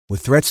With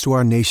threats to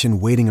our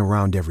nation waiting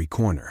around every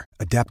corner,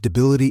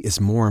 adaptability is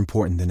more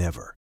important than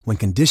ever. When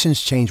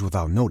conditions change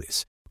without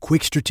notice,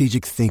 quick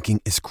strategic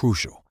thinking is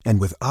crucial.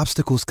 And with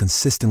obstacles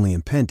consistently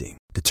impending,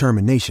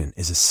 determination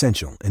is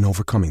essential in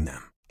overcoming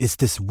them. It's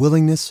this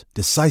willingness,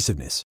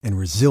 decisiveness, and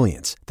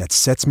resilience that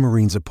sets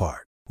Marines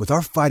apart. With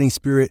our fighting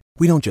spirit,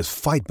 we don't just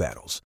fight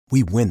battles,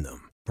 we win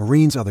them.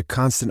 Marines are the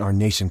constant our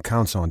nation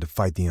counts on to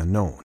fight the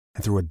unknown.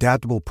 And through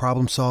adaptable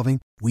problem solving,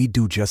 we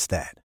do just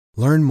that.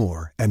 Learn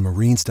more at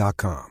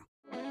marines.com.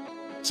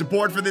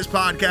 Support for this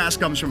podcast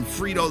comes from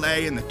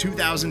Frito-Lay and the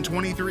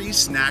 2023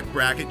 Snack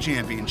Bracket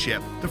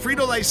Championship. The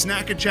Frito-Lay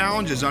Snack-It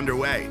Challenge is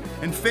underway,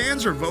 and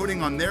fans are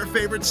voting on their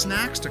favorite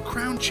snacks to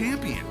crown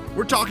champion.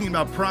 We're talking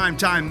about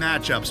prime-time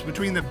matchups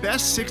between the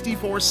best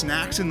 64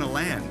 snacks in the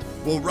land.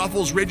 Will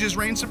Ruffles Ridges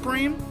reign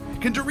supreme?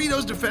 Can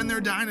Doritos defend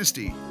their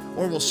dynasty?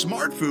 Or will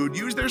Smart Food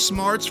use their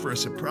smarts for a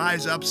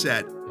surprise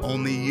upset?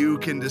 Only you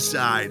can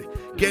decide.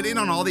 Get in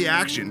on all the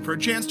action for a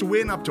chance to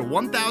win up to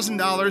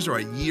 $1,000 or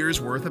a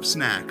year's worth of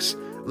snacks.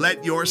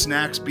 Let your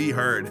snacks be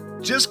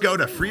heard. Just go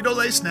to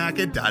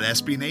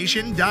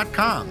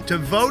fritolaysnacket.sbnation.com to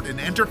vote and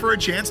enter for a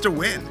chance to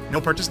win. No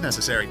purchase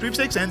necessary.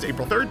 Sweepstakes ends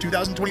April 3rd,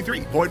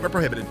 2023. Void where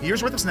prohibited.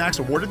 Year's worth of snacks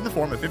awarded in the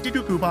form of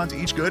 52 coupons,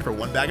 each good for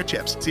one bag of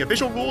chips. See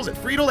official rules at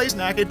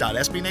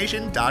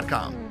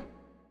fritolaysnacket.sbnation.com.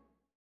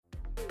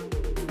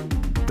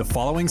 The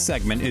following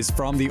segment is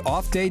from the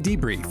Off-Day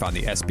Debrief on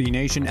the SB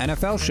Nation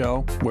NFL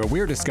Show, where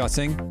we're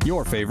discussing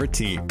your favorite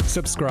team.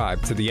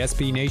 Subscribe to the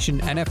SB Nation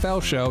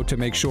NFL Show to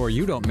make sure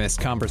you don't miss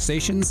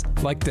conversations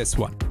like this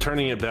one.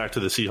 Turning it back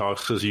to the Seahawks,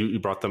 because you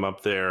brought them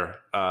up there.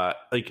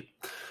 Like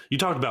you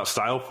talked about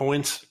style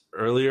points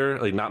earlier,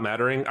 like not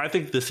mattering. I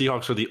think the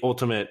Seahawks are the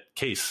ultimate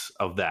case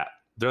of that.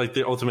 They're like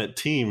the ultimate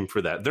team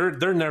for that.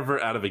 They're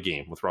never out of a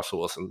game with Russell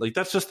Wilson. Like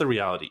that's just the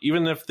reality.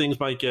 Even if things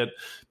might get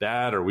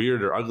bad or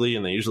weird or ugly,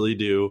 and they usually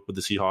do with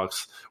the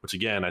Seahawks, which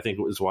again I think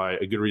is why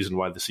a good reason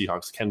why the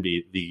Seahawks can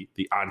be the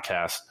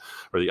oddcast,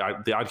 or the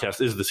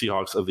oddcast is the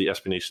Seahawks of the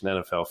SB Nation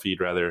NFL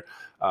feed rather.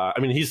 I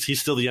mean he's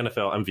still the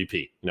NFL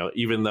MVP. You know,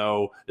 even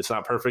though it's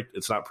not perfect,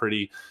 it's not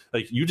pretty.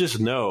 Like you just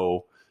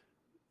know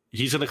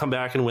he's going to come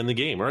back and win the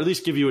game, or at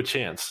least give you a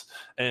chance.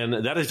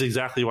 And that is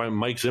exactly why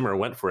Mike Zimmer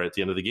went for it at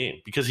the end of the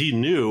game, because he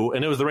knew,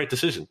 and it was the right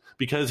decision,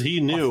 because he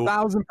knew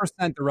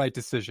 1,000% the right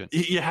decision.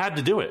 You had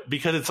to do it,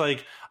 because it's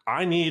like,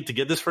 I need to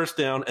get this first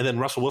down, and then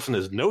Russell Wilson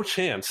has no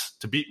chance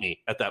to beat me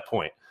at that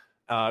point.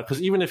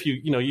 Because even if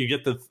you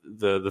get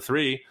the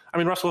three, I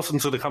mean, Russell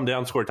Wilson's going to come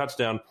down, score a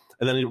touchdown,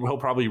 and then he'll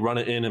probably run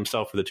it in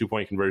himself for the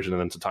 2-point conversion, and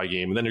then it's a tie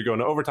game. And then you're going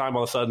to overtime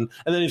all of a sudden,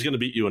 and then he's going to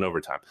beat you in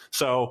overtime.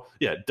 So,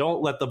 yeah,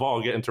 don't let the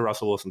ball get into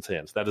Russell Wilson's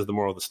hands. That is the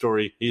moral of the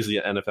story. He's the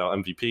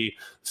NFL MVP.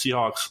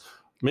 Seahawks,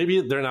 maybe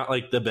they're not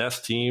like the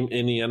best team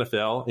in the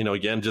NFL,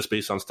 again, just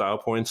based on style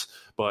points.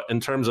 But in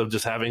terms of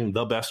just having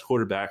the best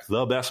quarterback,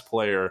 the best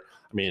player,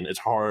 I mean, it's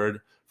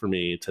hard for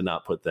me to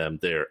not put them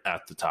there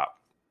at the top.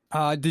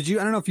 I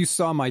don't know if you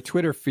saw my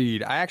Twitter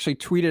feed. I actually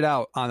tweeted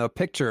out on a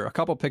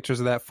couple pictures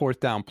of that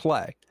fourth down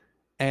play,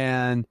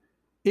 and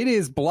it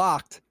is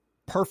blocked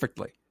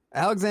perfectly.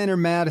 Alexander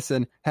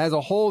Madison has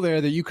a hole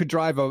there that you could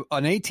drive an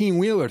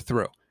 18-wheeler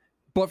through.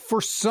 But for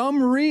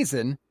some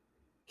reason,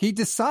 he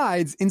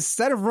decides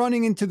instead of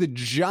running into the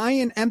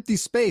giant empty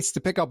space to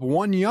pick up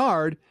 1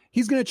 yard,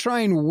 he's going to try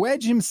and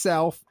wedge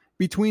himself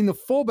between the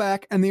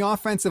fullback and the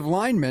offensive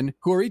lineman,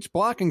 who are each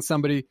blocking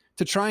somebody,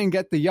 to try and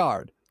get the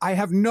yard. I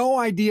have no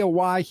idea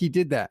why he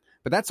did that,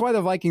 but that's why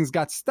the Vikings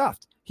got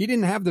stuffed. He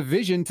didn't have the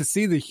vision to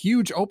see the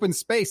huge open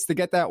space to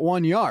get that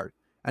 1 yard.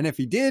 And if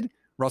he did,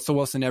 Russell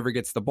Wilson never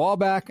gets the ball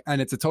back,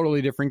 and it's a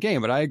totally different game.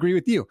 But I agree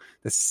with you.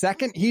 The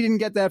second he didn't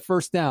get that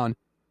first down,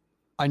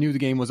 I knew the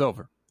game was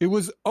over. It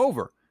was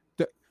over.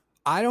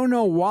 I don't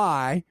know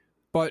why,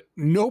 but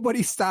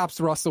nobody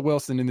stops Russell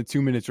Wilson in the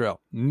 2-minute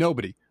drill.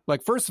 Nobody.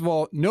 Like, first of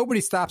all,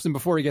 nobody stops him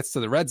before he gets to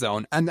the red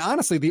zone. And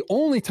honestly, the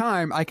only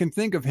time I can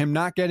think of him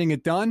not getting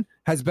it done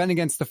has been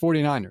against the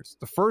 49ers.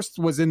 The first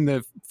was in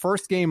the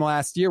first game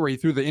last year where he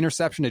threw the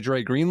interception to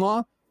Dre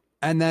Greenlaw.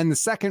 And then the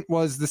second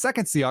was the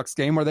second Seahawks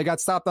game where they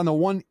got stopped on the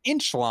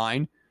 1-inch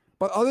line.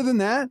 But other than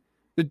that,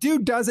 the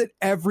dude does it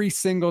every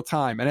single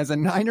time. And as a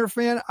Niner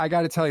fan, I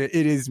got to tell you,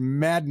 it is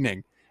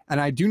maddening.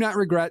 And I do not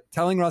regret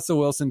telling Russell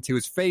Wilson to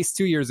his face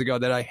 2 years ago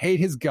that I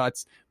hate his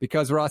guts,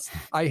 because, Russ,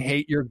 I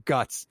hate your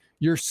guts.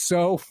 You're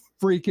so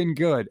freaking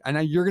good.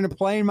 And you're going to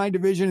play in my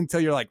division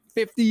until you're like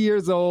 50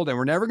 years old, and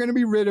we're never going to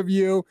be rid of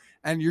you.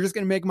 And you're just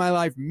going to make my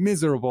life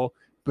miserable.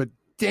 But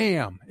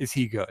damn, is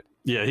he good.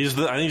 Yeah, I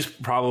think he's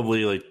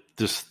probably like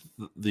just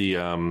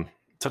the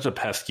such a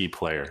pesky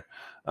player.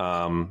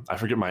 I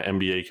forget my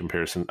NBA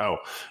comparison. Oh,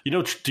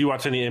 do you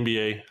watch any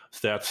NBA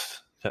stats?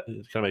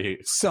 Can I make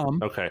it?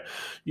 Some. Okay.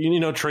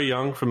 Trae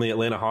Young from the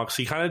Atlanta Hawks,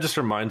 he kind of just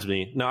reminds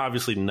me, now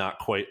obviously not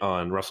quite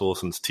on Russell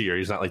Wilson's tier.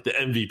 He's not like the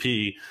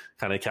MVP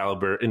kind of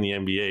caliber in the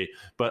NBA,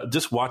 but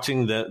just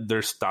watching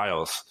their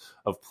styles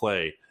of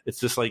play, it's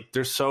just like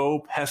they're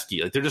so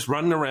pesky. Like they're just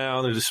running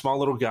around. They're just small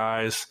little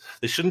guys.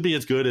 They shouldn't be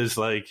as good as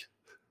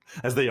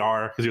they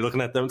are, because you're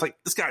looking at them. It's like,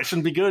 this guy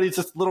shouldn't be good. He's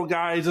just a little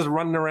guy. He's just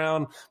running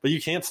around, but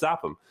you can't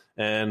stop him.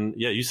 And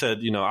yeah, you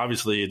said,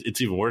 obviously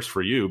it's even worse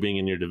for you being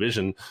in your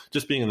division,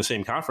 just being in the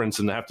same conference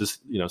and have to,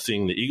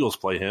 seeing the Eagles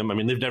play him. I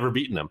mean, they've never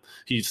beaten him.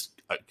 He's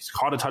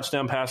caught a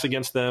touchdown pass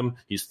against them.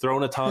 He's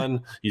thrown a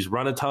ton. He's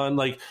run a ton.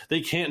 Like,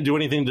 they can't do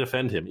anything to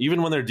defend him.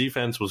 Even when their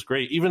defense was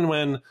great, even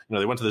when,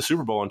 they went to the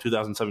Super Bowl in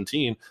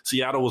 2017,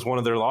 Seattle was one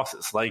of their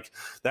losses. Like,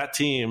 that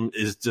team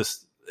is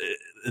just,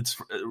 it's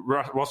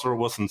Russell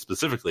Wilson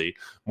specifically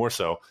more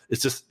so.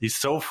 It's just, he's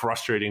so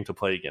frustrating to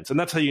play against. And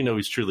that's how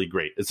he's truly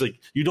great. It's like,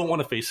 you don't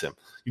want to face him.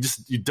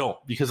 You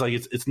don't, because like,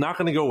 it's not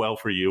going to go well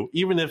for you.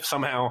 Even if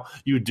somehow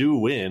you do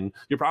win,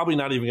 you're probably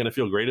not even going to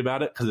feel great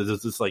about it, because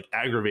it's just like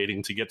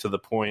aggravating to get to the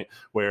point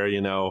where,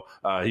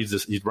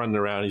 he's running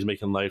around, he's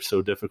making life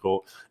so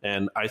difficult.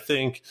 And I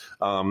think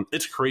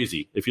it's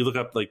crazy. If you look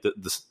up like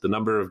the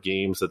number of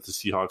games that the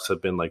Seahawks have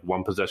been like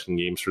one possession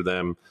games for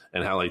them,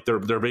 and how like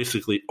they're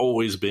basically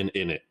always been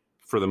in it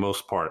for the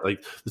most part.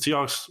 Like, the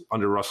Seahawks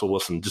under Russell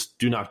Wilson just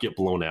do not get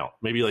blown out.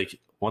 Maybe like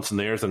once in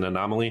there is an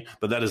anomaly,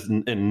 but that is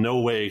in no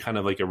way kind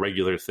of like a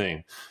regular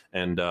thing.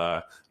 And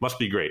must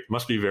be great.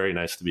 Must be very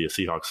nice to be a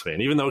Seahawks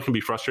fan, even though it can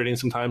be frustrating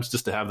sometimes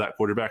just to have that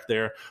quarterback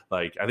there.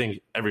 Like, I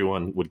think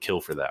everyone would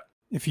kill for that.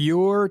 If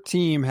your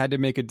team had to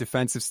make a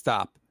defensive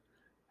stop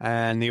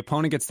and the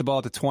opponent gets the ball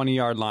at the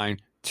 20-yard line,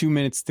 2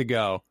 minutes to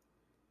go,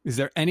 is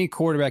there any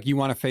quarterback you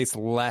want to face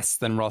less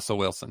than Russell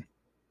Wilson?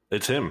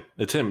 It's him.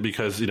 It's him,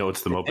 because,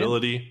 it's the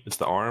mobility, it's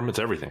the arm, it's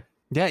everything.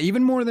 Yeah,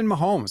 even more than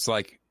Mahomes.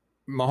 Like,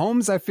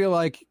 Mahomes, I feel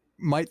like,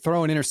 might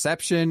throw an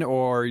interception,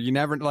 or you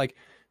never, like,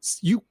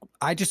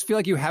 I just feel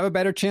like you have a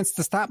better chance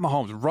to stop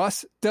Mahomes.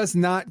 Russ does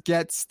not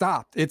get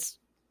stopped.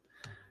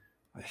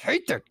 I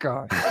hate that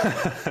guy.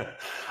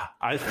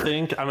 I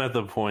think I'm at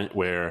the point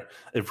where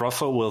if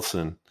Russell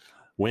Wilson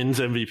wins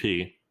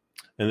MVP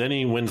and then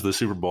he wins the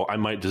Super Bowl, I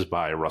might just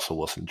buy a Russell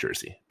Wilson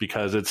jersey,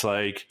 because it's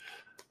like,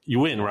 you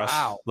win, Russ.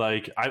 Wow.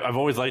 Like, I've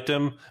always liked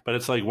him, but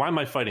it's like, why am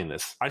I fighting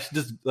this? I should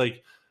just,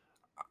 like,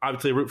 I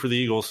would say root for the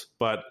Eagles,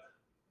 but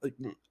like,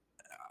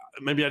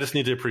 maybe I just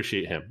need to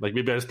appreciate him. Like,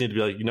 maybe I just need to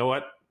be like, you know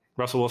what,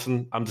 Russell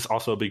Wilson, I'm just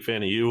also a big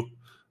fan of you.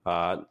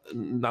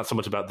 Not so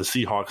much about the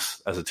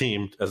Seahawks as a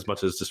team as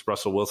much as just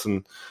Russell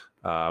Wilson.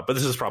 But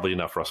this is probably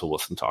enough Russell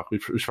Wilson talk. We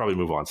should probably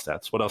move on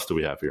stats. What else do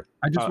we have here?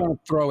 I just want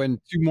to throw in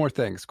two more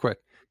things quick.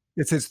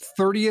 It's his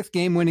 30th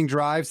game-winning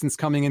drive since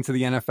coming into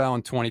the NFL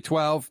in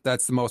 2012.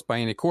 That's the most by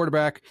any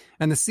quarterback.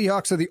 And the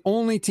Seahawks are the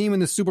only team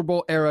in the Super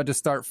Bowl era to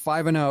start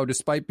 5-0,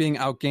 despite being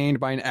outgained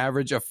by an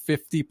average of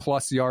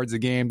 50-plus yards a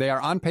game. They are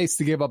on pace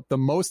to give up the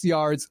most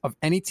yards of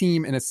any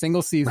team in a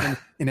single season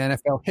in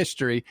NFL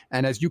history.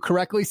 And as you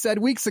correctly said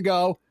weeks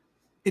ago,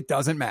 it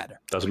doesn't matter.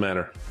 Doesn't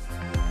matter.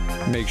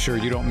 Make sure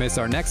you don't miss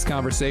our next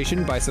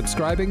conversation by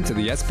subscribing to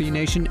the SB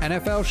Nation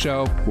NFL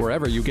show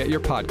wherever you get your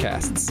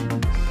podcasts.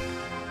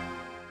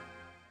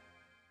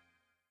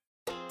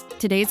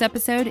 Today's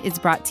episode is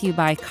brought to you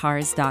by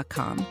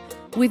Cars.com.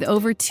 With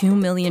over 2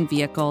 million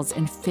vehicles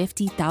and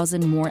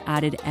 50,000 more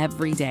added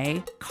every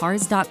day,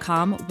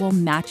 Cars.com will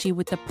match you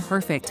with the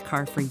perfect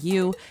car for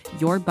you,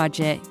 your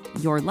budget,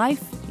 your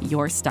life,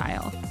 your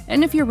style.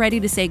 And if you're ready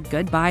to say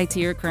goodbye to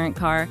your current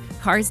car,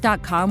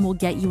 Cars.com will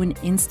get you an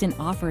instant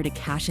offer to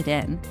cash it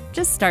in.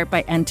 Just start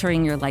by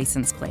entering your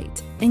license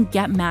plate and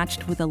get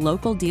matched with a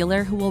local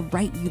dealer who will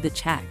write you the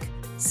check.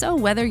 So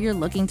whether you're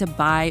looking to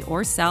buy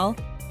or sell,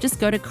 just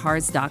go to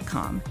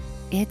Cars.com.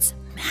 It's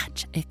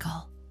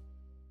magical.